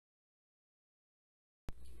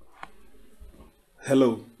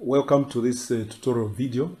Hello, welcome to this tutorial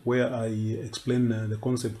video where I explain the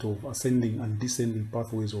concept of ascending and descending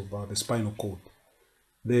pathways of the spinal cord.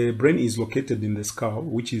 The brain is located in the skull,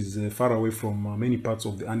 which is far away from many parts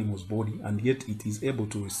of the animal's body, and yet it is able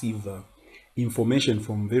to receive information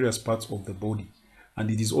from various parts of the body, and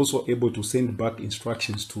it is also able to send back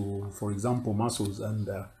instructions to, for example, muscles and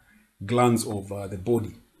glands of the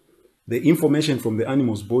body. The information from the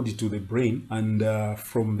animal's body to the brain and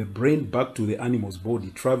from the brain back to the animal's body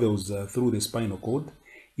travels through the spinal cord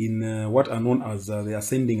in what are known as the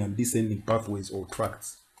ascending and descending pathways or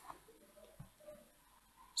tracts.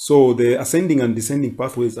 So the ascending and descending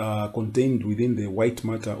pathways are contained within the white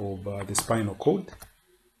matter of the spinal cord.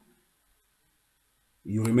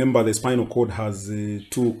 You remember the spinal cord has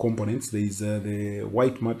two components. There is the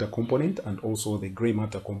white matter component and also the gray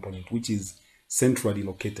matter component, which is centrally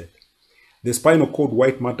located. The spinal cord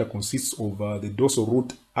white matter consists of the dorsal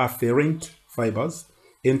root afferent fibers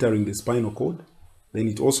entering the spinal cord. Then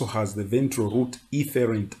it also has the ventral root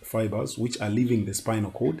efferent fibers which are leaving the spinal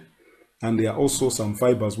cord. And there are also some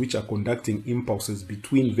fibers which are conducting impulses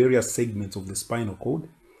between various segments of the spinal cord.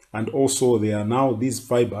 And also there are now these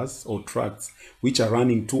fibers or tracts which are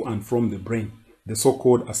running to and from the brain, the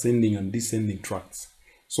so-called ascending and descending tracts.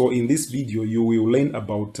 So in this video, you will learn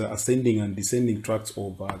about ascending and descending tracts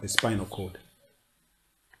of the spinal cord.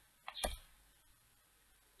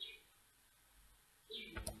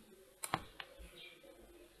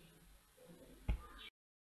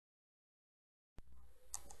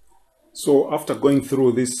 So after going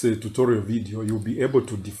through this tutorial video, you'll be able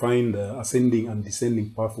to define the ascending and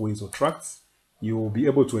descending pathways or tracts. You will be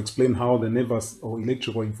able to explain how the nervous or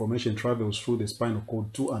electrical information travels through the spinal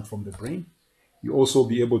cord to and from the brain. You also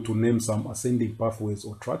be able to name some ascending pathways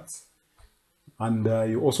or tracts, and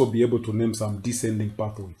you also be able to name some descending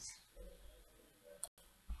pathways.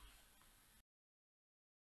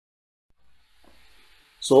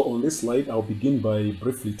 So on this slide, I'll begin by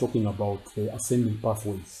briefly talking about the ascending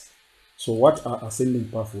pathways. So what are ascending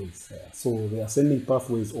pathways? So the ascending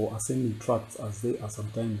pathways or ascending tracts, as they are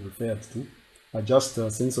sometimes referred to, are just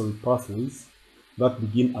sensory pathways that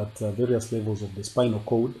begin at various levels of the spinal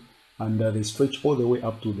cord, and they stretch all the way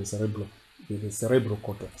up to the cerebral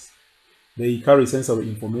cortex. They carry sensory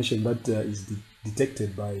information that is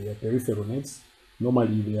detected by peripheral nerves.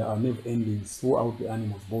 Normally, there are nerve endings throughout the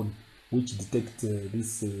animal's body which detect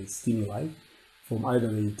this stimuli from either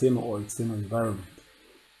the internal or external environment.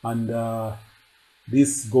 And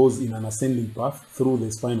this goes in an ascending path through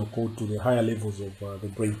the spinal cord to the higher levels of the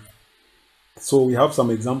brain. So we have some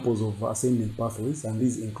examples of ascending pathways, and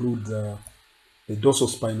these include the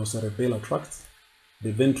dorsospinocerebellar tract,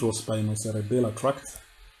 the ventrospinocerebellar tract,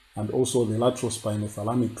 and also the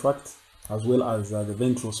laterospinothalamic tract, as well as the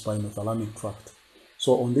ventrospinothalamic tract.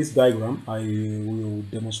 So on this diagram, I will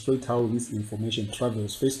demonstrate how this information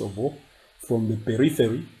travels, first of all, from the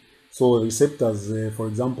periphery. So receptors, for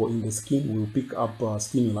example, in the skin will pick up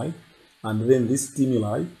stimuli, and then this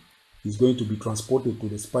stimuli is going to be transported to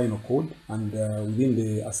the spinal cord, and within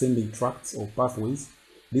the ascending tracts or pathways,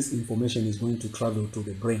 this information is going to travel to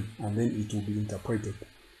the brain, and then it will be interpreted,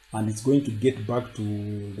 and it's going to get back to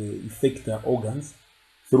the effector organs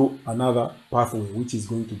through another pathway, which is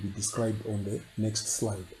going to be described on the next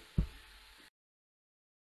slide.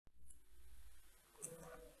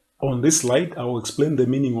 On this slide, I will explain the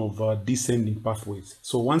meaning of descending pathways.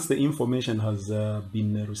 So once the information has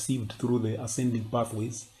been received through the ascending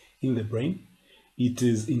pathways in the brain, it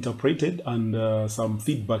is interpreted, and some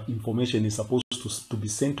feedback information is supposed to be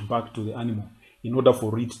sent back to the animal in order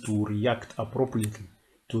for it to react appropriately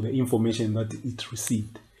to the information that it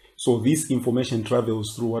received. So this information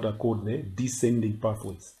travels through what are called the descending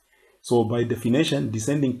pathways. So by definition,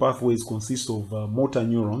 descending pathways consist of motor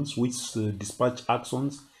neurons which dispatch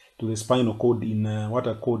axons to the spinal cord in what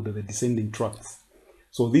are called the descending tracts.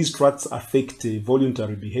 So these tracts affect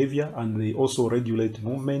voluntary behavior, and they also regulate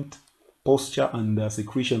movement, posture, and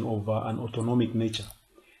secretion of an autonomic nature.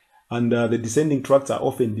 And the descending tracts are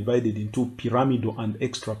often divided into pyramidal and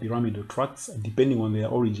extrapyramidal tracts depending on their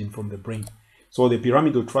origin from the brain. So the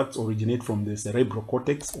pyramidal tracts originate from the cerebral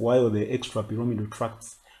cortex, while the extrapyramidal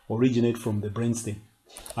tracts originate from the brainstem.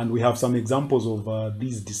 And we have some examples of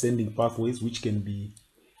these descending pathways which can be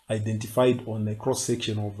identified on the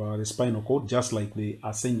cross-section of the spinal cord, just like the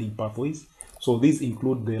ascending pathways. So these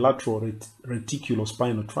include the lateral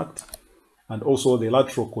reticulospinal tract, and also the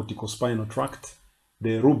lateral corticospinal tract,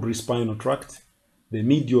 the rubrispinal tract, the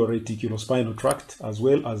medial reticulospinal tract, as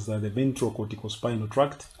well as the ventral corticospinal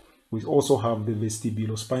tract. We also have the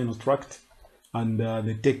vestibulospinal tract and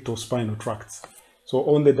the tectospinal tracts. So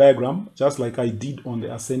on the diagram, just like I did on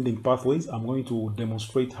the ascending pathways, I'm going to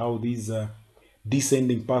demonstrate how these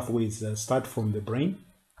descending pathways start from the brain.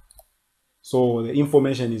 So the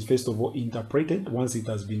information is first of all interpreted once it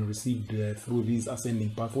has been received through these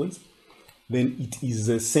ascending pathways. Then it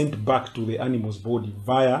is sent back to the animal's body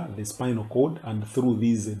via the spinal cord and through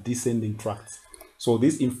these descending tracts. So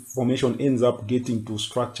this information ends up getting to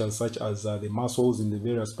structures such as the muscles in the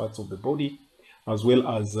various parts of the body, as well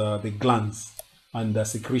as the glands, and the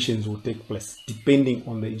secretions will take place depending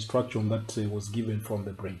on the instruction that was given from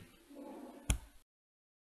the brain.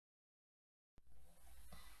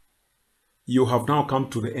 You have now come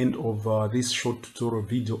to the end of this short tutorial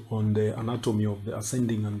video on the anatomy of the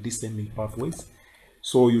ascending and descending pathways.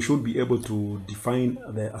 So you should be able to define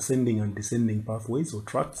the ascending and descending pathways or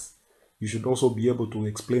tracts. You should also be able to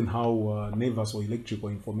explain how nervous or electrical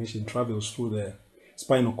information travels through the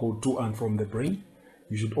spinal cord to and from the brain.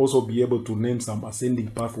 You should also be able to name some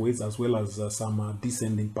ascending pathways as well as some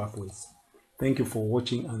descending pathways. Thank you for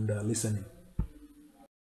watching and listening.